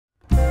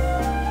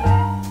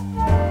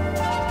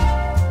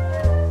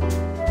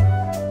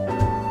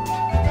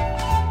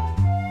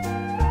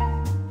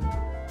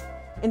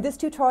In this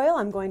tutorial,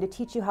 I'm going to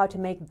teach you how to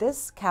make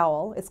this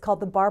cowl. It's called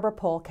the Barber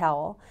pole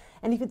cowl.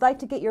 And if you'd like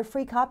to get your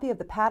free copy of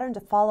the pattern to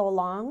follow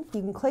along,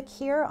 you can click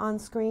here on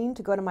screen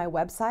to go to my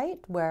website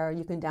where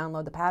you can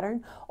download the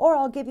pattern, or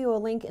I'll give you a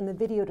link in the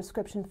video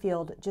description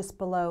field just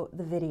below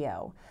the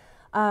video.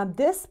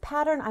 This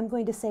pattern I'm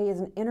going to say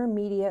is an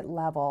intermediate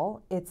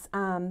level. It's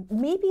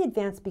maybe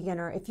advanced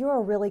beginner. If you're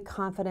a really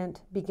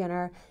confident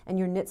beginner and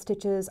your knit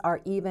stitches are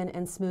even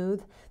and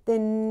smooth,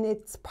 then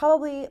it's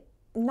probably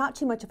not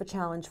too much of a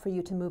challenge for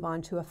you to move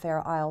on to a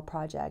Fair Isle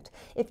project.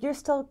 If you're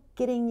still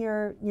getting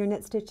your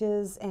knit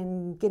stitches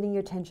and getting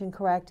your tension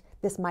correct,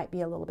 this might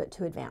be a little bit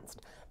too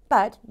advanced.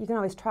 But you can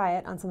always try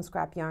it on some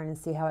scrap yarn and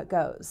see how it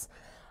goes.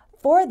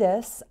 For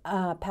this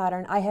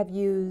pattern, I have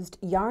used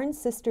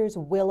YarnSisters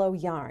Willow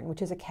yarn,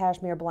 which is a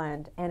cashmere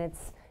blend, and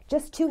it's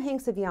just 2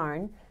 hanks of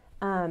yarn,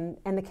 and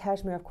the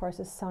cashmere, of course,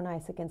 is so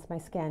nice against my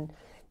skin.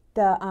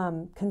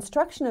 The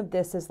construction of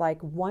this is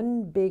like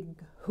one big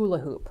hula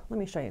hoop. Let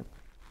me show you.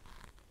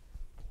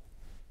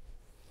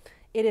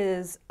 It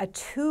is a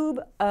tube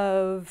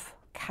of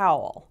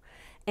cowl,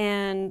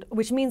 and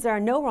which means there are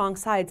no wrong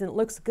sides, and it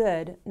looks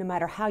good no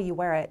matter how you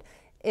wear it.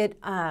 It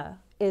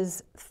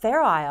is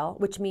Fair Isle,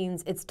 which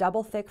means it's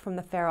double thick from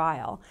the Fair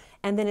Isle,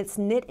 and then it's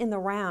knit in the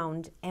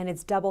round, and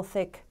it's double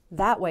thick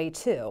that way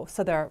too.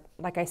 So there are,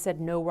 like I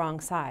said, no wrong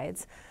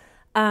sides.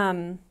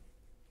 And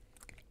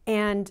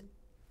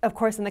of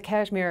course, in the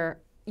cashmere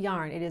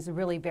yarn, it is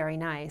really very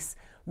nice.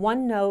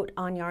 One note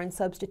on yarn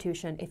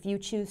substitution: if you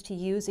choose to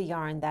use a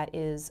yarn that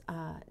is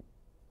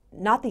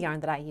not the yarn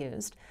that I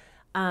used,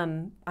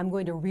 I'm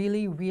going to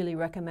really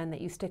recommend that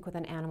you stick with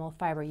an animal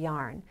fiber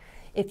yarn.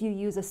 If you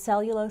use a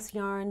cellulose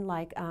yarn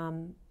like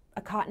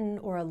a cotton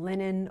or a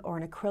linen or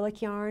an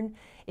acrylic yarn,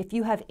 if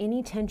you have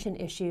any tension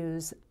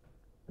issues,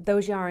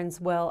 those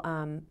yarns will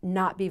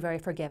not be very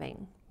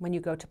forgiving when you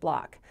go to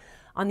block.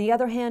 On the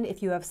other hand,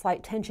 if you have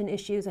slight tension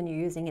issues and you're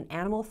using an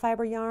animal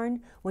fiber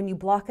yarn, when you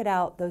block it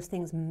out, those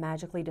things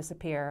magically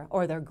disappear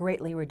or they're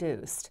greatly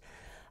reduced.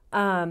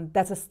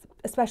 That's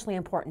especially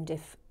important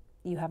if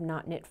you have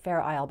not knit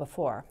Fair Isle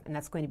before, and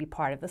that's going to be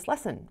part of this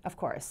lesson, of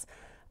course.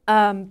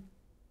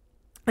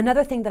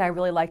 Another thing that I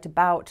really liked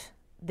about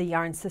the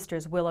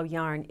YarnSisters Willow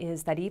yarn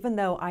is that even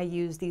though I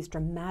used these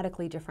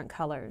dramatically different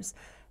colors,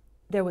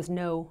 there was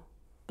no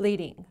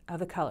bleeding of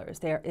the colors.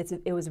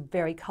 It was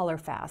very color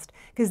fast,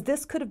 because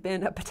this could have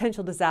been a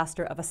potential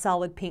disaster of a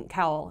solid pink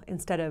cowl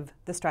instead of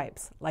the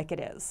stripes like it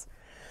is.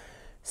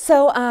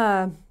 So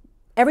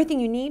everything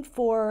you need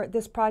for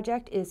this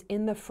project is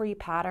in the free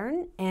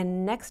pattern,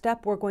 and next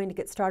up we're going to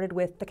get started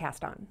with the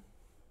cast on.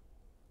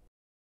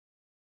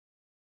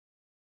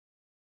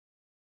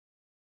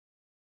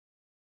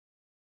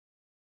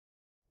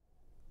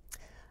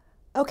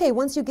 Okay,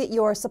 once you get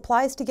your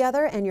supplies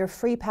together and your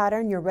free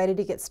pattern, you're ready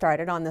to get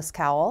started on this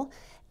cowl.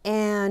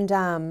 And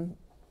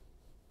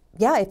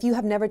yeah, if you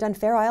have never done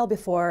Fair Isle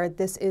before,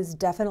 this is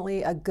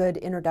definitely a good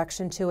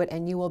introduction to it,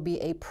 and you will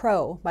be a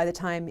pro by the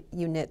time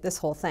you knit this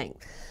whole thing.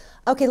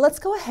 Okay, let's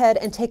go ahead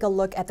and take a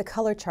look at the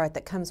color chart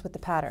that comes with the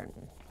pattern.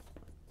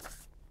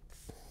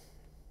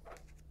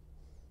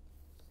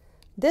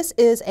 This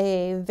is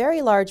a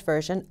very large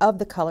version of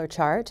the color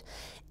chart,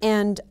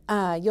 and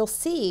you'll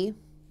see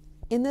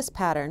in this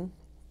pattern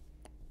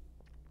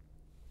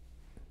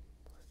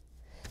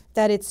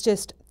that it's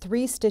just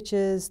 3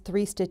 stitches,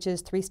 3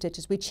 stitches, 3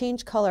 stitches. We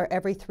change color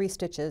every 3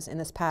 stitches in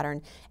this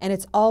pattern, and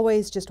it's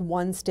always just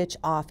 1 stitch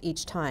off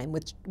each time,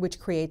 which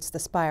creates the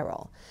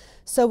spiral.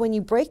 So when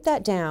you break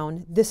that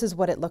down, this is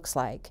what it looks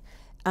like.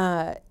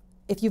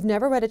 If you've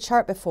never read a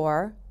chart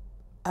before,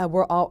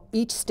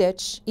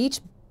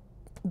 each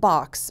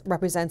box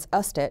represents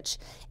a stitch,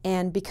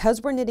 and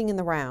because we're knitting in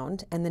the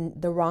round and then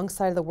the wrong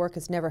side of the work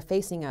is never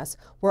facing us,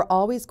 we're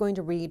always going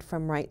to read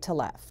from right to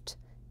left.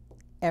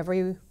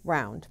 Every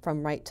round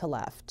from right to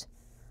left,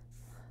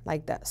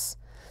 like this.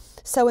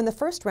 So in the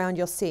first round,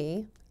 you'll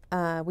see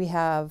we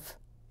have,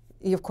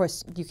 of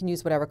course, you can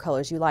use whatever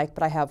colors you like,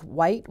 but I have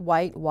white,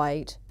 white,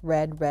 white,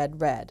 red,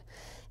 red, red.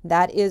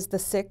 That is the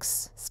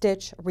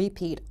 6-stitch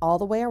repeat all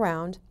the way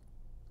around.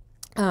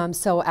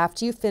 So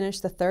after you finish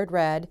the 3rd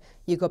red,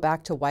 you go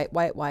back to white,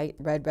 white, white,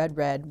 red, red,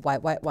 red,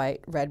 white, white,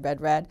 white, red, red,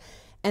 red.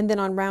 And then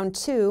on round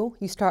 2,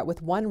 you start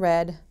with 1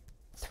 red,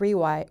 3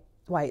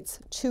 whites,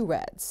 2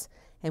 reds.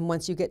 And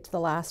once you get to the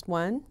last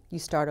one, you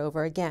start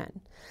over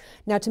again.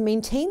 Now, to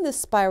maintain this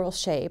spiral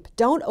shape,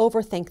 don't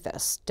overthink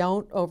this.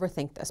 Don't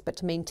overthink this. But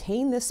to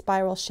maintain this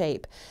spiral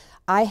shape,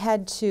 I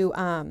had to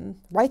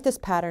write this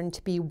pattern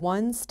to be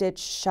 1 stitch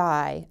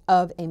shy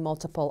of a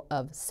multiple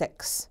of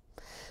 6.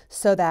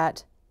 So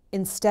that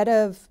instead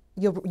of,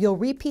 you'll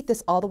repeat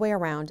this all the way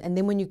around, and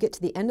then when you get to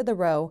the end of the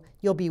row,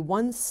 you'll be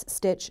 1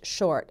 stitch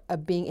short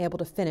of being able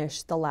to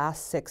finish the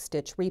last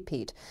 6-stitch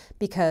repeat,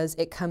 because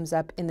it comes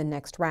up in the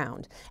next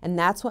round. And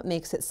that's what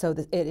makes it so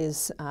that it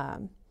is,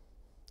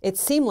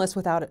 it's seamless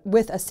with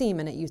a seam,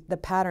 and the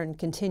pattern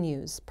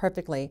continues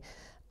perfectly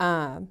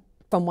from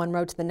one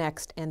row to the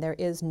next, and there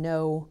is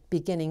no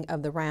beginning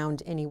of the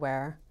round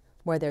anywhere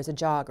where there's a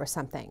jog or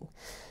something.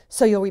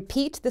 So you'll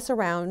repeat this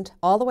around,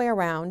 all the way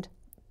around,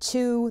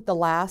 to the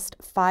last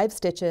 5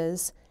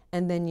 stitches,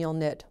 and then you'll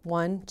knit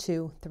 1,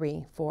 2,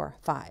 3, 4,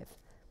 5.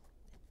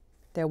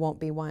 There won't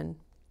be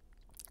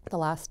the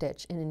last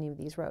stitch in any of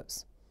these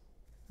rows.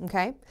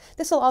 Okay,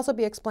 this will also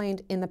be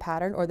explained in the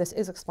pattern, or this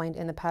is explained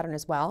in the pattern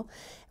as well.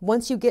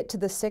 Once you get to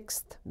the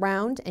 6th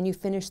round and you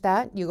finish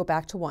that, you go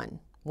back to 1.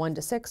 1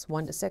 to 6,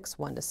 1 to 6,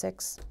 1 to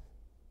 6.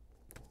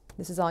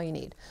 This is all you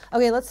need.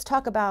 Okay, let's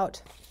talk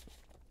about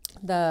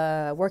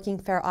the working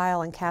Fair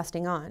Isle and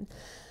casting on.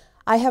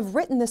 I have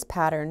written this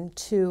pattern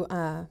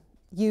to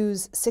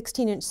use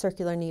 16-inch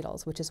circular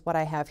needles, which is what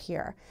I have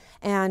here.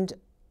 And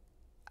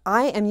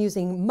I am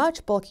using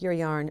much bulkier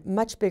yarn,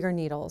 much bigger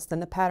needles than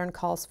the pattern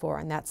calls for,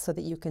 and that's so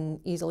that you can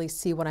easily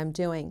see what I'm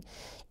doing.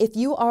 If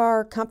you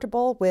are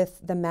comfortable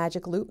with the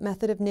magic loop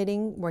method of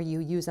knitting, where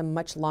you use a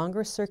much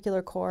longer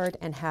circular cord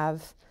and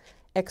have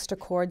extra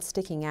cord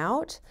sticking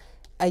out,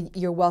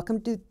 you're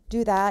welcome to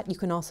do that. You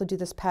can also do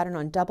this pattern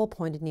on double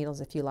pointed needles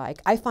if you like.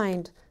 I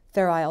find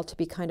Fair Isle to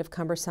be kind of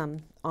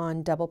cumbersome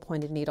on double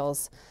pointed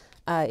needles.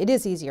 It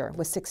is easier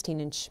with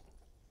 16-inch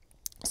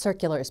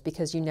circulars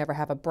because you never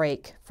have a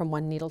break from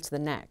one needle to the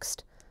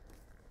next.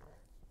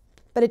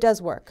 But it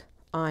does work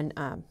on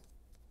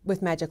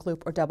with magic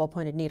loop or double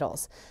pointed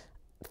needles.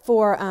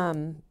 For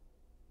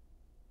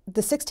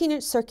the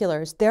 16-inch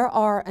circulars, there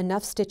are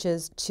enough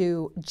stitches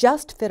to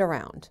just fit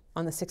around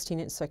on the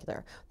 16-inch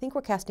circular. I think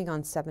we're casting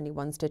on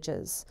 71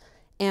 stitches.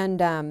 And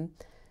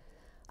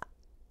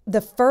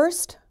the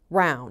first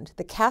round,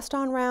 the cast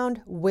on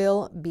round,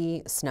 will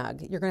be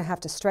snug. You're going to have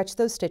to stretch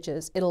those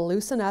stitches. It'll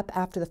loosen up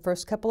after the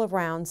first couple of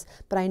rounds,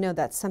 but I know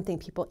that's something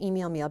people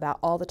email me about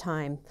all the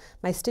time.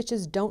 My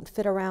stitches don't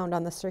fit around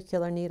on the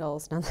circular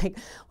needles. And I'm like,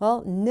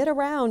 well, knit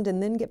around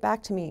and then get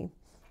back to me.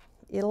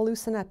 It'll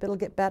loosen up, it'll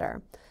get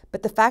better.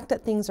 But the fact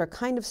that things are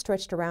kind of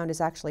stretched around is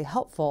actually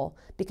helpful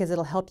because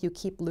it'll help you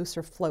keep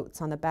looser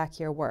floats on the back of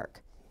your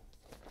work.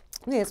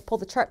 Okay, let's pull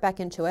the chart back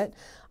into it.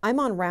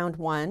 I'm on round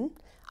 1.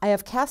 I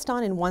have cast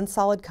on in one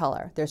solid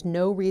color. There's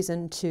no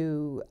reason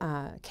to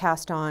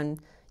cast on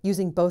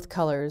using both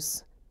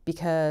colors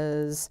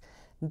because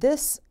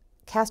this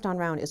cast on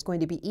round is going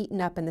to be eaten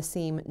up in the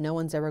seam. No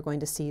one's ever going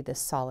to see this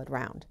solid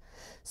round.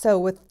 So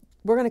we're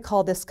going to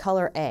call this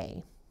color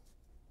A.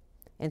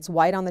 It's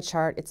white on the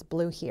chart, it's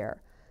blue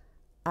here.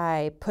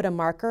 I put a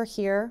marker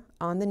here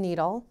on the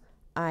needle.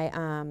 I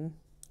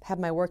have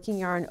my working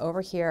yarn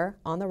over here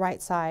on the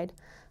right side.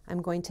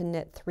 I'm going to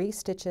knit 3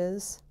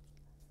 stitches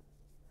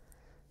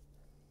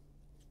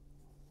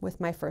with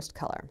my first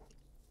color.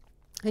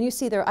 And you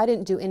see there, I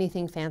didn't do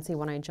anything fancy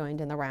when I joined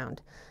in the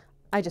round.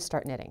 I just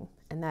start knitting,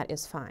 and that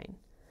is fine.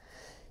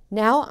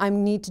 Now I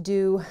need to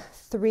do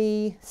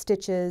 3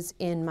 stitches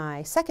in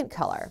my second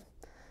color.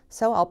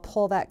 So I'll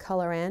pull that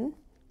color in,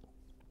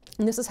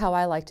 and this is how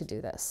I like to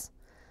do this.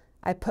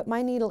 I put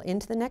my needle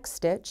into the next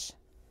stitch,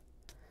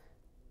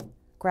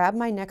 grab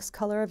my next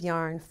color of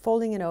yarn,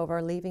 folding it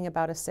over, leaving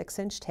about a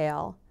 6-inch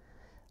tail,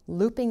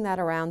 looping that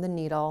around the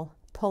needle,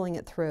 pulling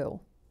it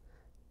through.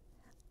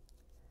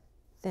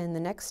 Then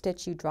the next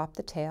stitch you drop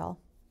the tail.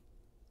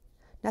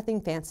 Nothing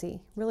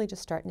fancy, really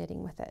just start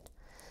knitting with it.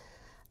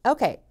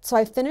 Okay, so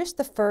I finished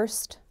the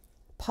first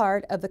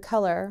part of the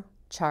color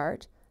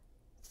chart,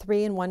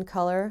 3 in one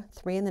color,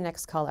 3 in the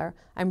next color.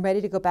 I'm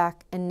ready to go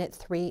back and knit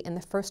 3 in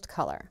the first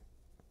color.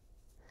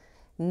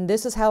 And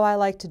this is how I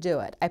like to do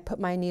it. I put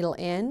my needle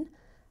in,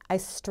 I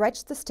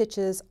stretch the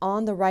stitches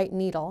on the right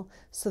needle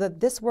so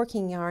that this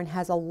working yarn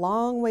has a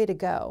long way to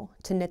go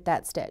to knit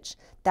that stitch.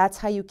 That's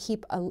how you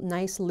keep a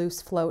nice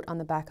loose float on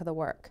the back of the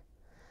work.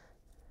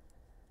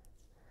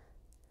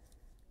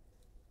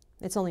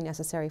 It's only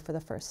necessary for the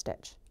first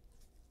stitch.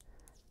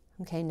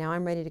 Okay, now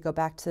I'm ready to go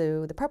back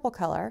to the purple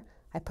color.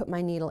 I put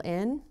my needle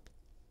in,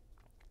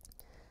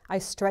 I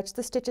stretch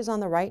the stitches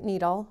on the right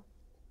needle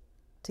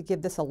to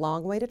give this a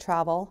long way to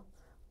travel.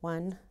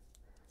 1,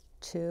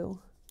 2,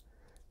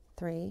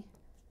 3.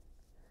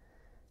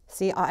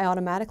 See, I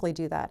automatically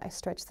do that. I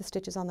stretch the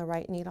stitches on the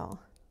right needle.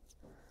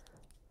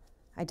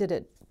 I did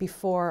it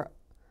before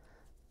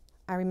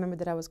I remembered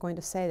that I was going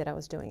to say that I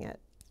was doing it,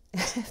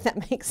 if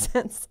that makes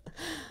sense.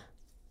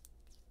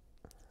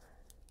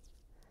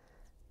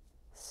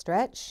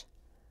 Stretch,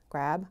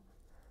 grab,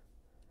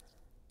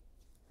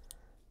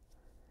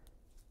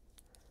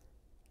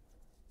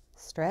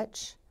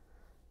 stretch,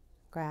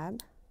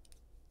 grab,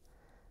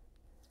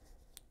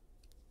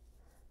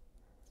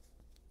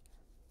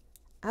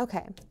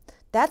 okay,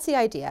 that's the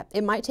idea.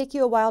 It might take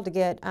you a while to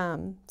get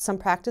some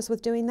practice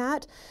with doing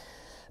that,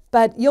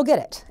 but you'll get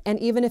it. And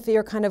even if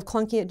you're kind of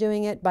clunky at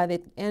doing it, by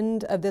the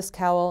end of this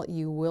cowl,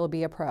 you will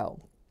be a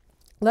pro.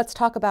 Let's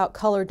talk about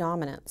color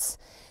dominance.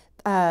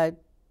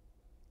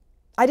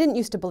 I didn't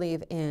used to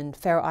believe in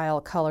Fair Isle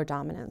color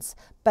dominance,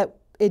 but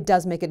it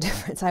does make a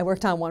difference. I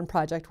worked on one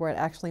project where it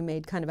actually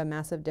made kind of a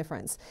massive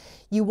difference.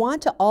 You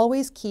want to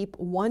always keep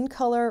one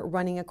color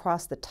running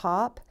across the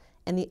top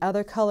and the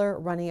other color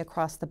running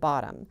across the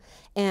bottom.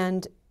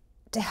 And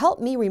to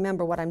help me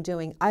remember what I'm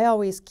doing, I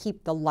always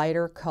keep the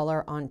lighter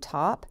color on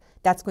top.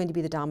 that's going to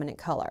be the dominant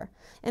color.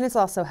 And it's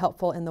also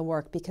helpful in the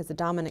work because the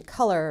dominant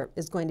color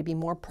is going to be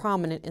more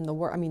prominent in the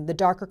work. I mean, the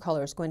darker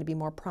color is going to be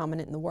more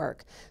prominent in the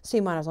work. So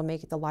you might as well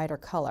make it the lighter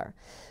color.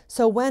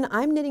 So when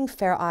I'm knitting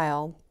Fair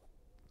Isle,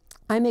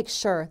 I make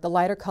sure the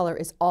lighter color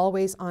is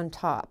always on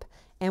top.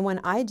 And when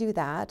I do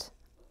that,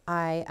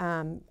 I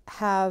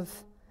have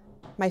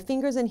my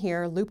fingers in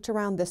here looped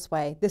around this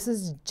way. This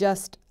is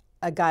just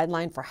a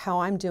guideline for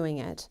how I'm doing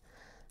it.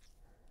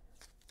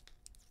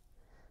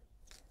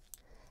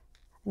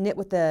 Knit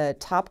with the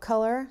top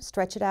color,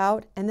 stretch it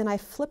out, and then I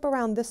flip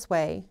around this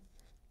way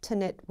to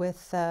knit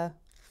with the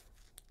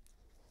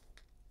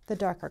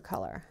darker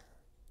color.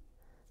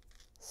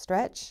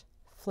 Stretch,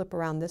 flip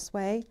around this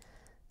way.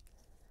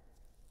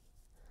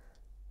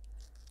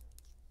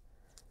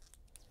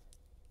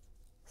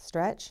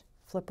 Stretch,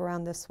 flip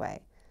around this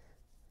way.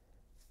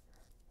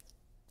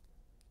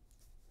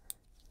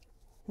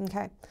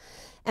 Okay,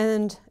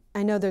 and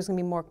I know there's going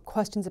to be more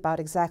questions about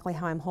exactly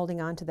how I'm holding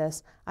on to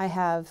this. I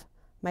have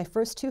my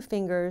first two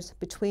fingers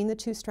between the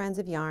two strands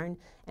of yarn,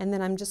 and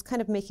then I'm just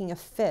kind of making a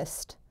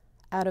fist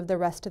out of the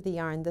rest of the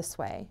yarn this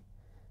way.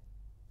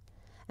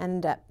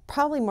 And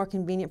probably more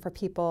convenient for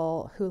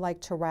people who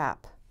like to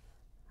wrap,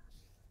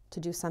 to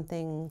do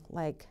something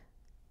like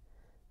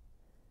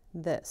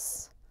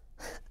this,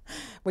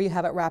 where you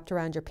have it wrapped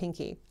around your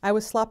pinky. I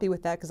was sloppy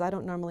with that because I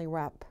don't normally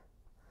wrap.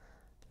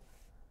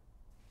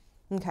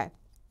 Okay.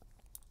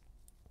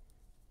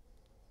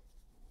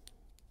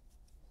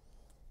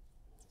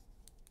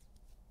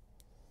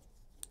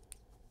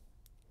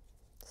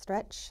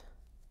 Stretch,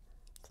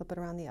 flip it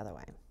around the other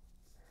way.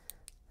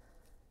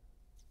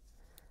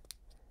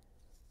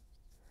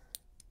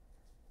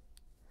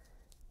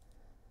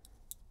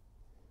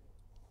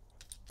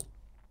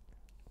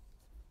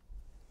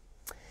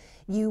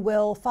 You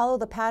will follow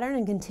the pattern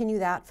and continue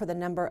that for the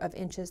number of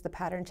inches the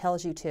pattern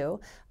tells you to.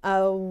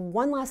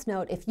 One last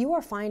note, if you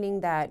are finding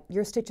that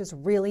your stitches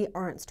really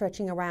aren't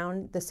stretching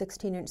around the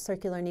 16-inch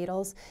circular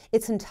needles,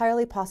 it's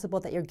entirely possible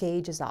that your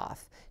gauge is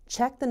off.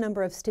 Check the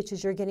number of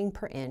stitches you're getting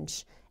per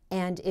inch,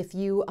 and if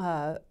you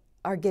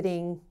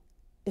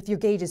if your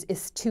gauge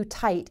is too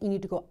tight, you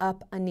need to go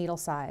up a needle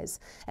size,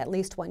 at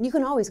least one. You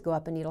can always go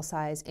up a needle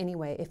size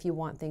anyway if you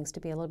want things to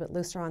be a little bit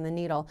looser on the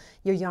needle.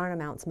 Your yarn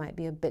amounts might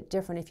be a bit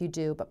different if you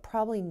do, but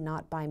probably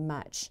not by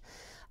much.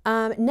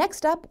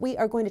 Next up, we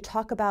are going to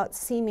talk about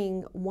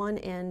seaming one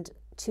end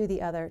to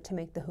the other to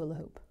make the hula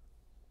hoop.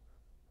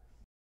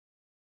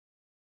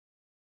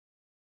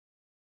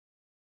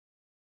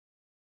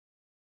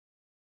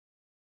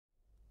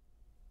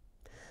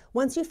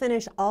 Once you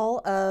finish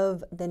all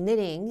of the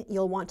knitting,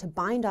 you'll want to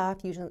bind off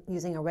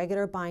using a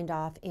regular bind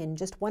off in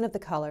just one of the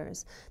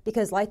colors,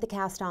 because like the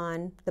cast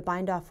on, the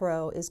bind off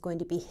row is going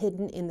to be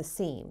hidden in the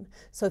seam.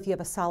 So if you have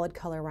a solid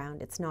color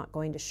round, it's not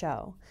going to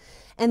show.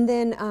 And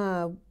then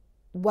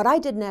what I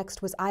did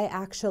next was I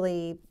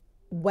actually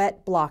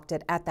wet blocked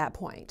it at that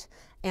point.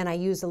 And I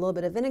used a little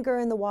bit of vinegar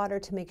in the water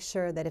to make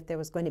sure that if there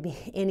was going to be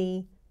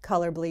any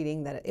color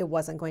bleeding, that it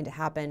wasn't going to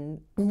happen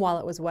while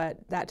it was wet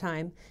that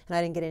time, and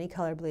I didn't get any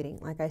color bleeding,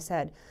 like I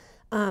said.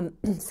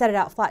 Set it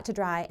out flat to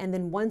dry, and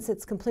then once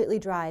it's completely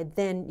dry,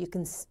 then you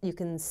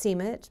can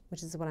seam it,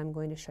 which is what I'm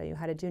going to show you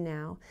how to do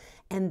now,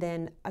 and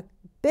then a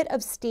bit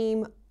of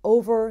steam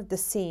over the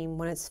seam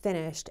when it's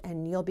finished,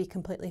 and you'll be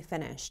completely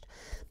finished.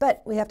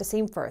 But we have to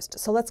seam first,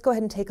 so let's go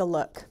ahead and take a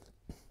look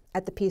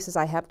at the pieces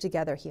I have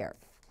together here.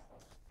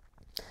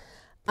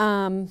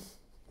 Well,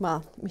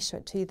 let me show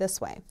it to you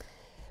this way.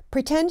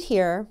 Pretend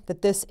here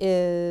that this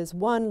is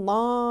one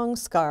long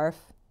scarf,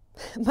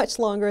 much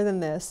longer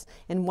than this,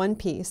 in one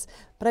piece,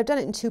 but I've done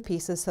it in two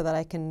pieces so that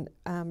I can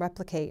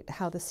replicate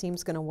how the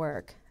seam's going to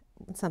work,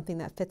 something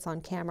that fits on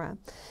camera.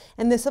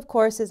 And this, of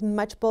course, is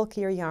much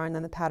bulkier yarn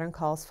than the pattern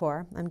calls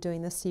for. I'm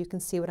doing this so you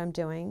can see what I'm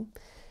doing.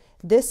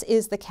 This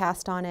is the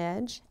cast on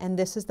edge, and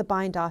this is the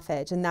bind off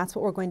edge, and that's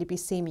what we're going to be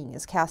seaming,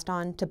 is cast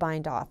on to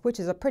bind off, which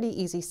is a pretty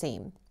easy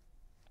seam.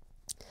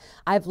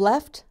 I've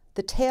left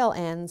the tail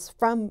ends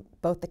from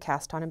both the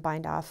cast on and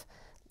bind off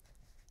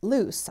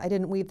loose. I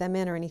didn't weave them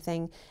in or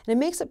anything, and it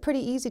makes it pretty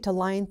easy to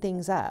line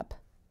things up.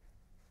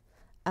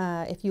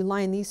 If you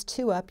line these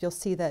two up, you'll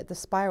see that the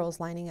spiral's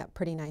lining up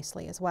pretty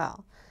nicely as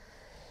well.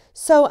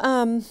 So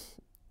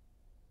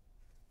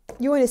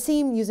you're going to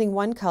seam using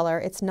one color.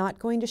 It's not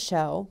going to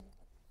show.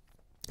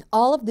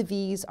 All of the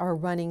V's are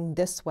running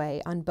this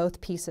way on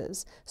both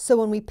pieces. So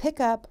when we pick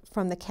up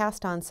from the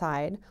cast on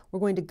side, we're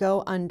going to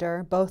go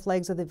under both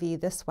legs of the V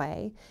this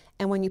way.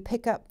 And when you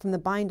pick up from the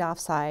bind off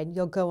side,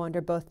 you'll go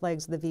under both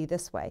legs of the V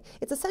this way.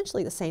 It's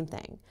essentially the same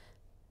thing.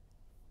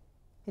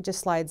 It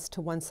just slides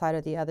to one side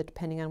or the other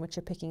depending on what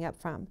you're picking up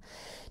from.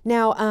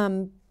 Now,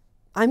 I'm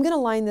going to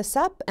line this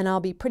up, and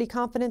I'll be pretty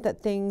confident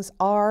that things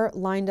are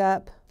lined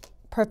up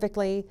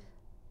perfectly.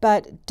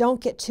 But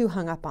don't get too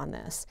hung up on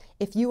this.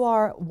 If you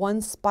are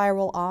one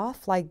spiral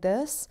off like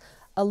this,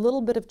 a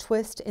little bit of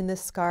twist in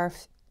this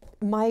scarf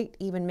might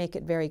even make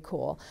it very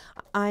cool.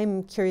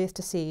 I'm curious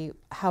to see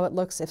how it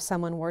looks if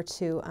someone were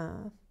to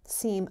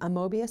seam a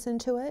Mobius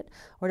into it,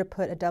 or to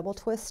put a double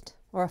twist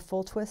or a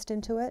full twist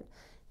into it.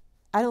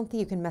 I don't think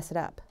you can mess it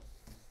up.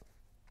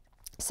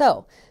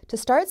 So to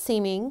start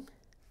seaming,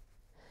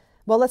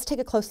 well, let's take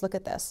a close look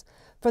at this.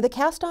 For the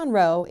cast on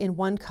row in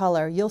one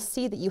color, you'll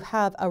see that you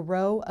have a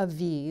row of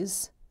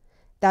V's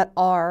that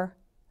are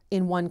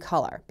in one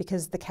color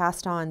because the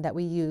cast on that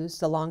we use,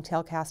 the long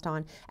tail cast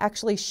on,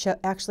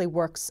 actually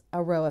works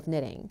a row of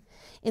knitting.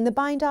 In the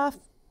bind off,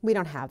 we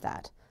don't have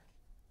that.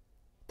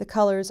 The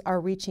colors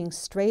are reaching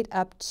straight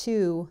up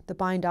to the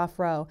bind off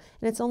row,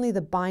 and it's only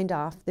the bind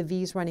off, the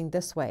V's running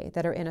this way,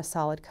 that are in a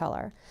solid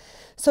color.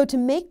 So to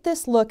make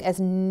this look as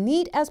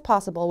neat as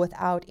possible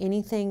without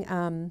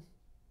anything,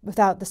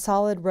 without the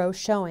solid row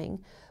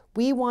showing,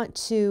 we want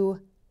to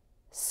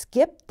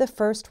skip the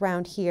first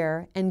round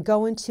here and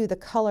go into the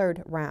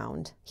colored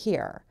round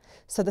here.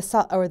 So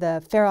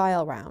the Fair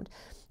Isle round.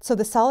 So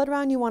the solid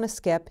round you want to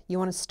skip, you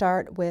want to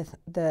start with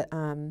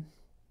the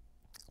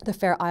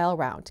Fair Isle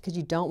round because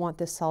you don't want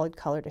this solid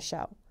color to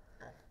show.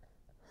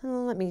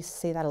 Let me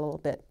say that a little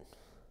bit.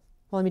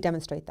 Well, let me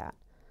demonstrate that.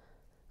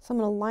 So I'm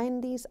going to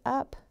line these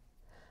up.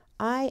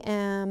 I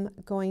am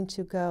going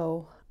to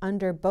go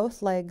under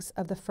both legs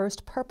of the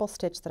first purple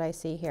stitch that I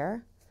see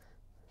here.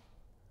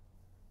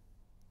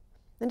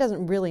 It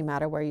doesn't really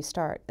matter where you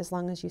start, as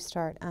long as you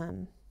start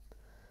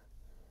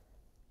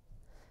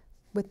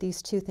with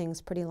these two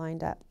things pretty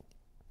lined up.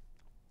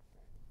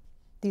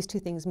 These two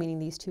things meaning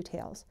these two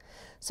tails.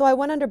 So I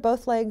went under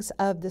both legs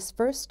of this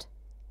first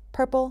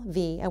purple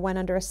V. I went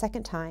under a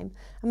second time.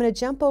 I'm going to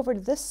jump over to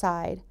this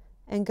side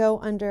and go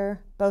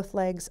under both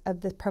legs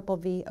of the purple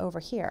V over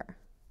here.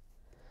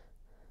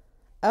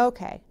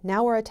 Okay,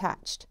 now we're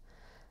attached.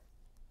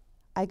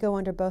 I go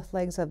under both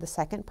legs of the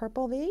second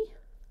purple V.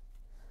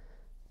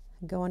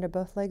 Go under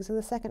both legs of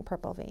the second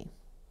purple V.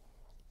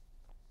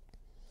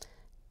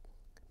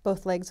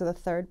 Both legs of the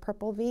third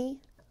purple V.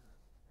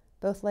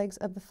 Both legs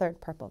of the third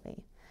purple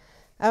V.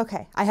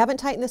 Okay, I haven't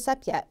tightened this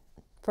up yet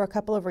for a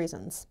couple of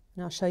reasons,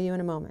 and I'll show you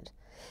in a moment.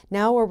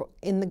 Now we're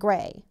in the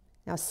gray.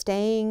 Now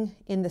staying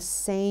in the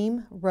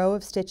same row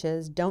of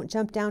stitches, don't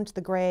jump down to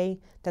the gray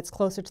that's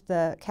closer to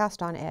the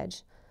cast on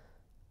edge.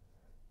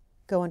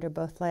 Go under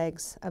both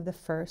legs of the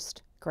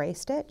first gray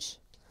stitch.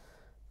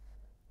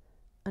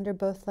 Under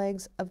both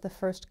legs of the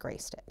first gray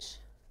stitch.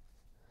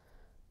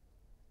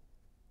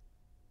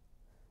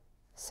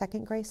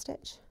 Second gray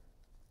stitch.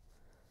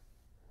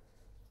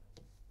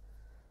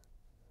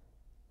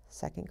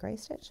 Second gray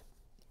stitch.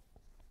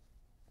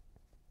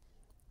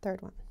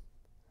 Third one.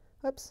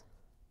 Whoops,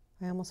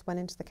 I almost went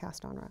into the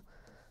cast on row.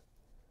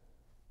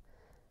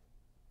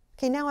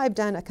 Okay, now I've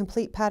done a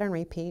complete pattern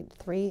repeat,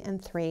 3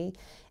 and 3,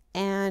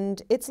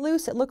 and it's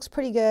loose, it looks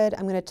pretty good.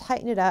 I'm going to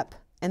tighten it up.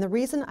 And the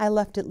reason I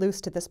left it loose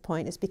to this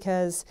point is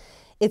because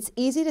it's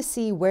easy to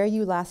see where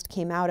you last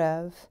came out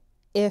of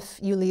if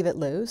you leave it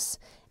loose.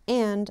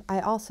 And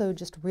I also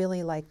just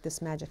really like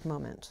this magic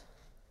moment.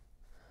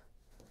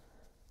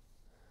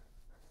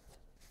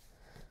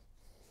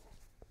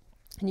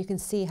 And you can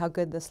see how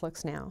good this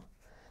looks now.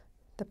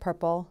 The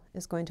purple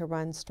is going to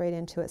run straight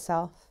into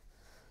itself.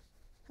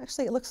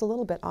 Actually, it looks a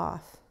little bit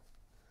off.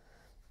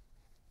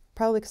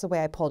 Probably because of the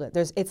way I pulled it.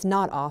 It's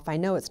not off. I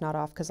know it's not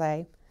off because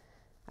I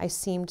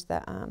seamed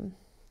the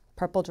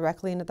purple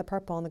directly into the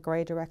purple and the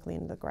gray directly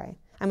into the gray.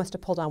 I must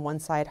have pulled on one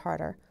side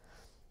harder.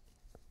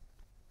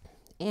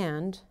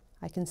 And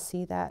I can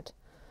see that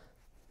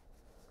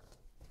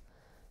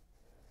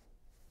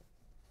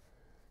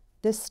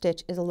this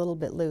stitch is a little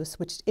bit loose,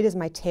 which it is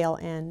my tail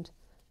end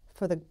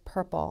for the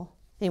purple.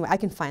 Anyway, I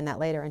can find that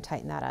later and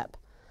tighten that up.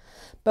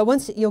 But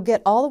once you'll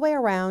get all the way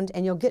around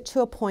and you'll get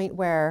to a point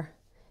where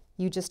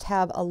you just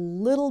have a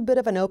little bit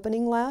of an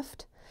opening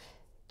left,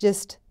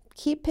 just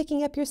keep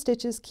picking up your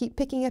stitches, keep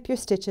picking up your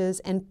stitches,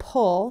 and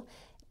pull.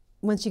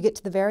 Once you get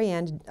to the very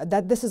end,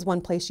 this is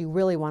one place you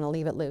really want to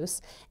leave it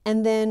loose.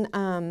 And then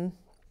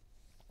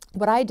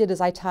what I did is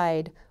I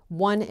tied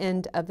one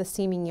end of the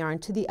seaming yarn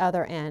to the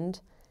other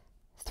end,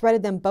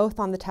 threaded them both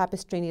on the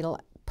tapestry needle,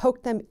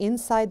 poked them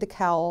inside the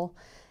cowl,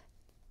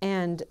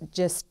 and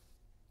just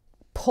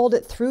pulled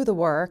it through the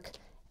work,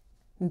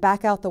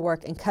 back out the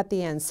work, and cut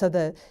the ends. So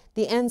the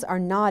ends are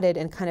knotted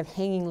and kind of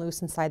hanging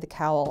loose inside the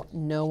cowl.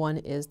 No one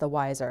is the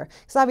wiser.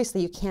 Because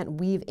obviously you can't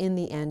weave in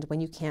the end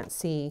when you can't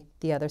see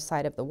the other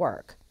side of the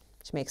work,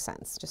 which makes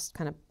sense. Just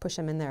kind of push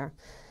them in there.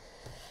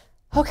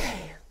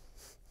 Okay.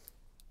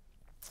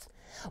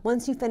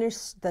 Once you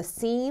finish the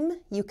seam,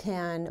 you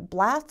can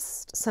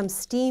blast some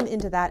steam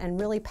into that and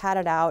really pat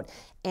it out.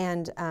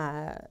 And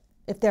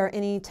if there are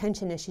any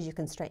tension issues, you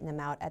can straighten them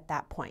out at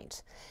that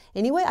point.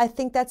 Anyway, I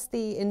think that's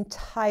the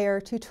entire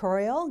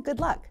tutorial. Good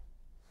luck.